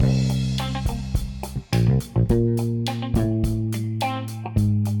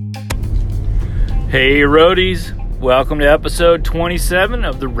Hey roadies, welcome to episode 27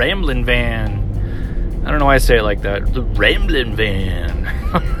 of the Ramblin' Van. I don't know why I say it like that, the Ramblin' Van.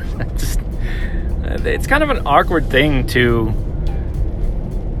 It's kind of an awkward thing to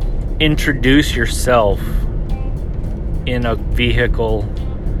introduce yourself in a vehicle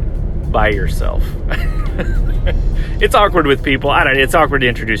by yourself. It's awkward with people. It's awkward to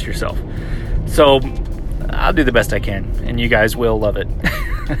introduce yourself. So I'll do the best I can, and you guys will love it.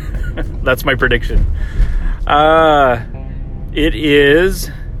 That's my prediction. It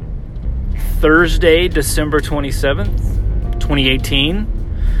is Thursday, December 27th, 2018.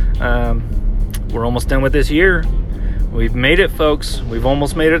 We're almost done with this year. We've made it, folks. We've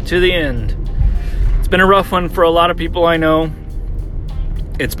almost made it to the end. It's been a rough one for a lot of people, I know.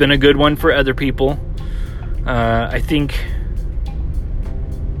 It's been a good one for other people. I think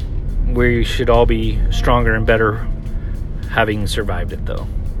we should all be stronger and better having survived it, though.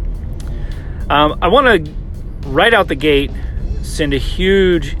 I want to, right out the gate, send a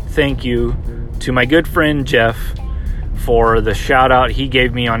huge thank you to my good friend Jeff for the shout out he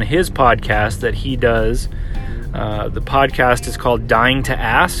gave me on his podcast that he does. The podcast is called Dying to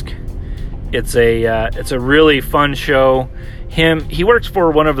Ask. It's a really fun show. He works for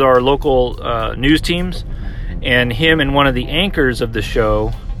one of our local news teams, and him and one of the anchors of the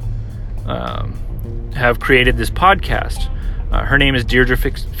show have created this podcast. Her name is Deirdre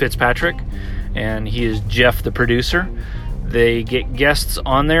Fitzpatrick, and he is Jeff, the producer. They get guests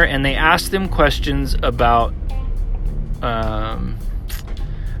on there, and they ask them questions about,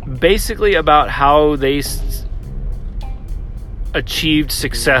 basically about how they achieved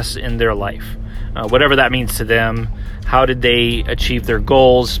success in their life. Whatever that means to them. How did they achieve their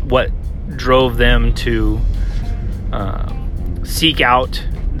goals? What drove them to seek out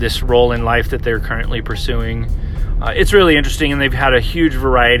this role in life that they're currently pursuing? It's really interesting, and they've had a huge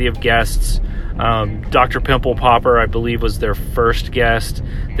variety of guests. Dr. Pimple Popper, I believe, was their first guest.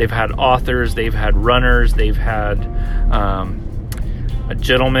 They've had authors, they've had runners, they've had a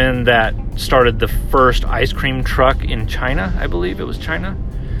gentleman that started the first ice cream truck in China, I believe it was China,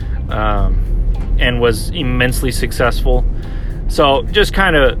 and was immensely successful. So just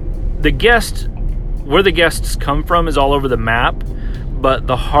kind of where the guests come from is all over the map, but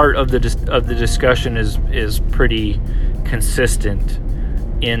the heart of the discussion is pretty consistent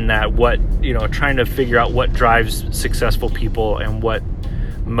in that trying to figure out what drives successful people and what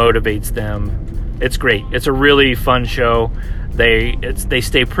motivates them. It's great. It's a really fun show. They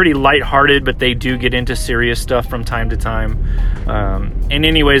stay pretty lighthearted, but they do get into serious stuff from time to time. And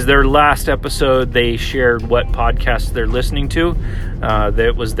anyways, their last episode, they shared what podcasts they're listening to.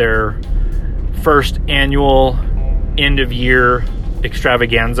 That was their first annual end of year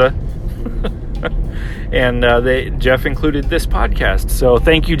extravaganza. And Jeff included this podcast. So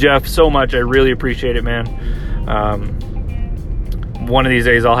thank you, Jeff, so much. I really appreciate it, man. One of these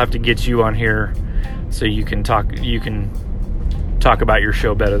days I'll have to get you on here so you can talk about your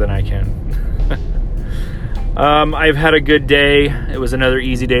show better than I can. I've had a good day. It was another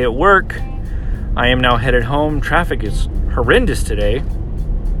easy day at work. I am now headed home. Traffic is horrendous today,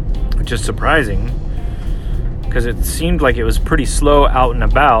 which is surprising because it seemed like it was pretty slow out and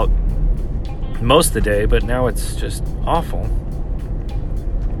about most of the day, but now it's just awful.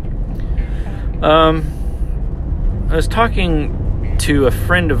 I was talking to a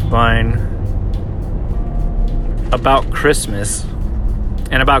friend of mine about Christmas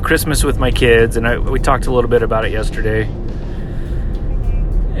and about Christmas with my kids, and we talked a little bit about it yesterday.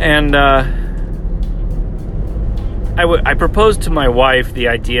 And I proposed to my wife the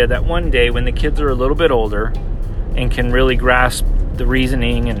idea that one day when the kids are a little bit older and can really grasp the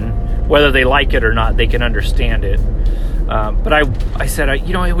reasoning, and whether they like it or not, they can understand it. But I said,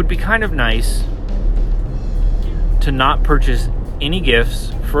 it would be kind of nice to not purchase any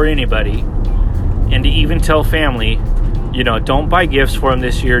gifts for anybody, and to even tell family, don't buy gifts for them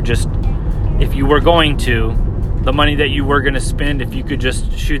this year. Just, if you were going to, the money that you were going to spend, if you could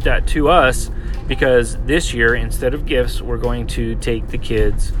just shoot that to us, because this year, instead of gifts, we're going to take the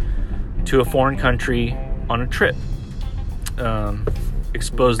kids to a foreign country on a trip.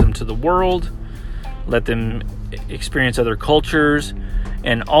 Expose them to the world, let them experience other cultures,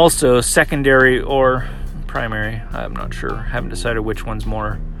 and also secondary or primary, I'm not sure, haven't decided which one's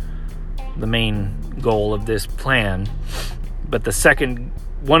more the main goal of this plan, but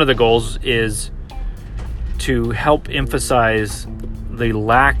one of the goals is to help emphasize the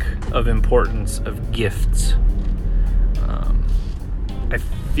lack of importance of gifts. I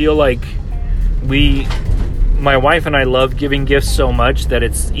feel like my wife and I love giving gifts so much that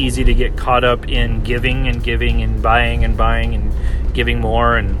it's easy to get caught up in giving and buying and giving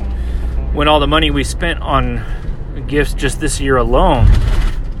more. And when all the money we spent on gifts just this year alone,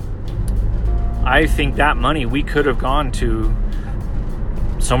 I think that money we could have gone to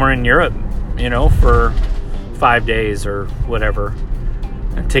somewhere in Europe, for 5 days or whatever,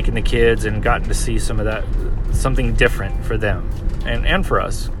 and taken the kids and gotten to see some of that, something different for them and for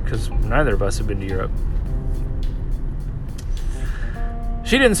us, because neither of us have been to Europe.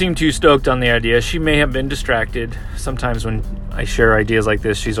 She didn't seem too stoked on the idea. She may have been distracted. Sometimes when I share ideas like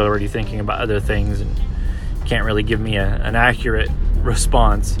this, she's already thinking about other things and can't really give me an accurate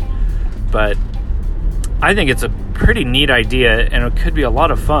response. But I think it's a pretty neat idea, and it could be a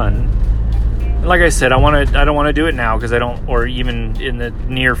lot of fun. And like I said, I don't want to do it now because I don't, or even in the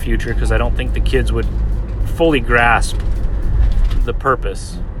near future, because I don't think the kids would fully grasp the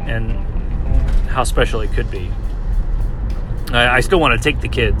purpose and how special it could be. I still want to take the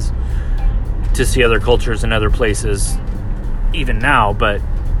kids to see other cultures and other places even now, but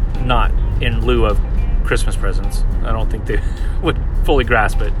not in lieu of Christmas presents. I don't think they would fully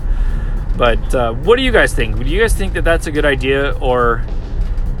grasp it. But what do you guys think? Do you guys think that that's a good idea, or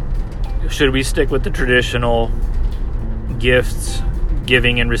should we stick with the traditional gifts,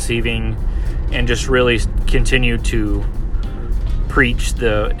 giving and receiving, and just really continue to preach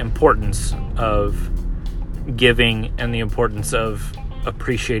the importance of giving and the importance of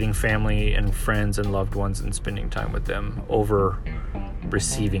appreciating family and friends and loved ones and spending time with them over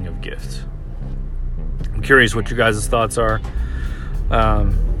receiving of gifts? I'm curious what your guys' thoughts are.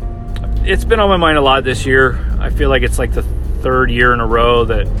 It's been on my mind a lot this year. I feel like it's like the third year in a row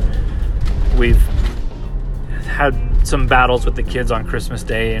that we've had some battles with the kids on Christmas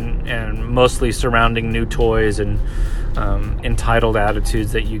Day, and mostly surrounding new toys and entitled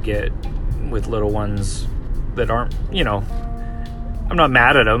attitudes that you get with little ones that aren't, I'm not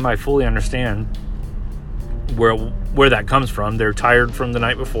mad at them. I fully understand where that comes from. They're tired from the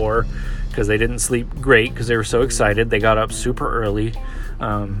night before because they didn't sleep great because they were so excited. They got up super early.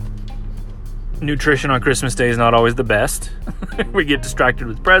 Nutrition on Christmas Day is not always the best. We get distracted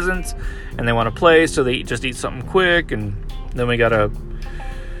with presents and they want to play, so they just eat something quick, and then we gotta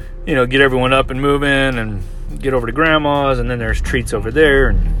get everyone up and moving and get over to grandma's, and then there's treats over there,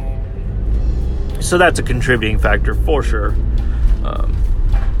 and so that's a contributing factor for sure.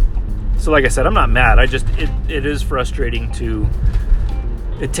 So like I said, I'm not mad. It is frustrating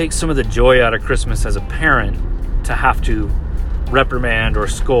it takes some of the joy out of Christmas as a parent to have to reprimand or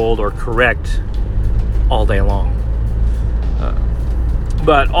scold or correct all day long.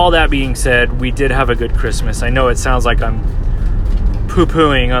 But all that being said, we did have a good Christmas. I know it sounds like I'm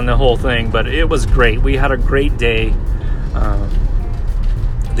poo-pooing on the whole thing, but it was great. We had a great day.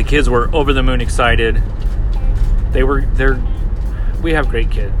 The kids were over the moon excited. We have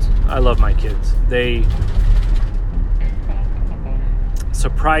great kids. I love my kids. They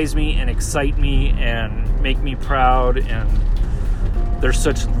surprise me and excite me and make me proud, and they're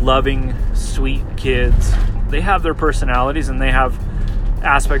such loving, sweet kids. They have their personalities, and they have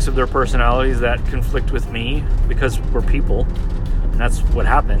aspects of their personalities that conflict with me because we're people, and that's what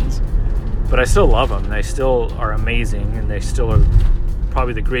happens. But I still love them. They still are amazing, and they still are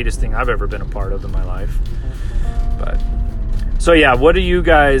probably the greatest thing I've ever been a part of in my life. But so yeah, what is your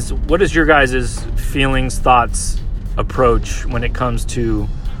guys' feelings, thoughts, approach when it comes to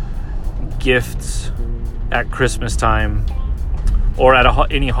gifts at Christmas time, or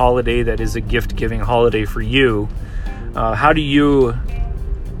at any holiday that is a gift-giving holiday for you? How do you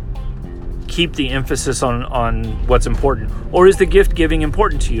keep the emphasis on what's important? Or is the gift-giving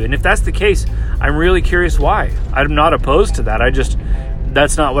important to you? And if that's the case, I'm really curious why. I'm not opposed to that.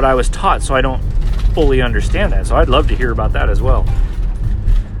 That's not what I was taught, so I don't fully understand that. So I'd love to hear about that as well.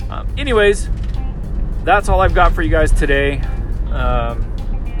 Anyways, that's all I've got for you guys today.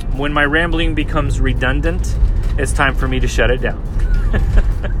 When my rambling becomes redundant, it's time for me to shut it down.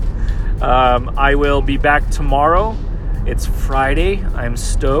 I will be back tomorrow. It's Friday. I'm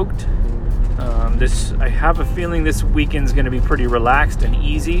stoked. I have a feeling this weekend's going to be pretty relaxed and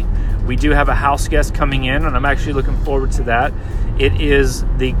easy. We do have a house guest coming in, and I'm actually looking forward to that. It is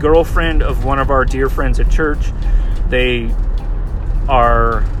the girlfriend of one of our dear friends at church. They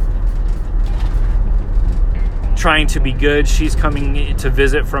are trying to be good. She's coming to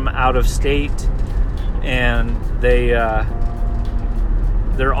visit from out of state, and they're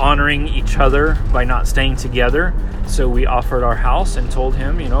honoring each other by not staying together. So we offered our house and told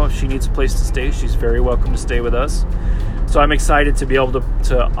him, if she needs a place to stay, she's very welcome to stay with us. So I'm excited to be able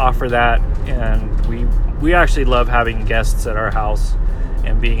to offer that, and we actually love having guests at our house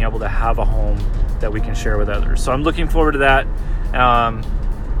and being able to have a home that we can share with others. So I'm looking forward to that.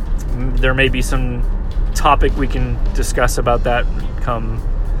 There may be some topic we can discuss about that come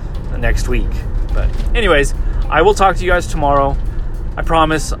next week. But anyways, I will talk to you guys tomorrow. I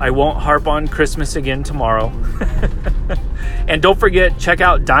promise I won't harp on Christmas again tomorrow. And don't forget, check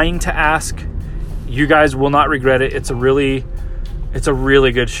out Dying to Ask. You guys will not regret it. It's a really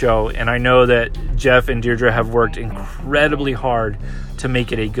good show. And I know that Jeff and Deirdre have worked incredibly hard to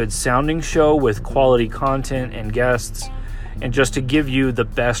make it a good sounding show with quality content and guests, and just to give you the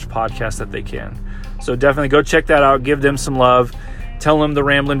best podcast that they can. So definitely go check that out. Give them some love. Tell them the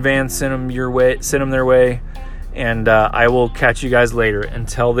Ramblin' Van sent them their way. And I will catch you guys later.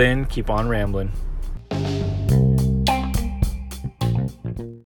 Until then, keep on rambling.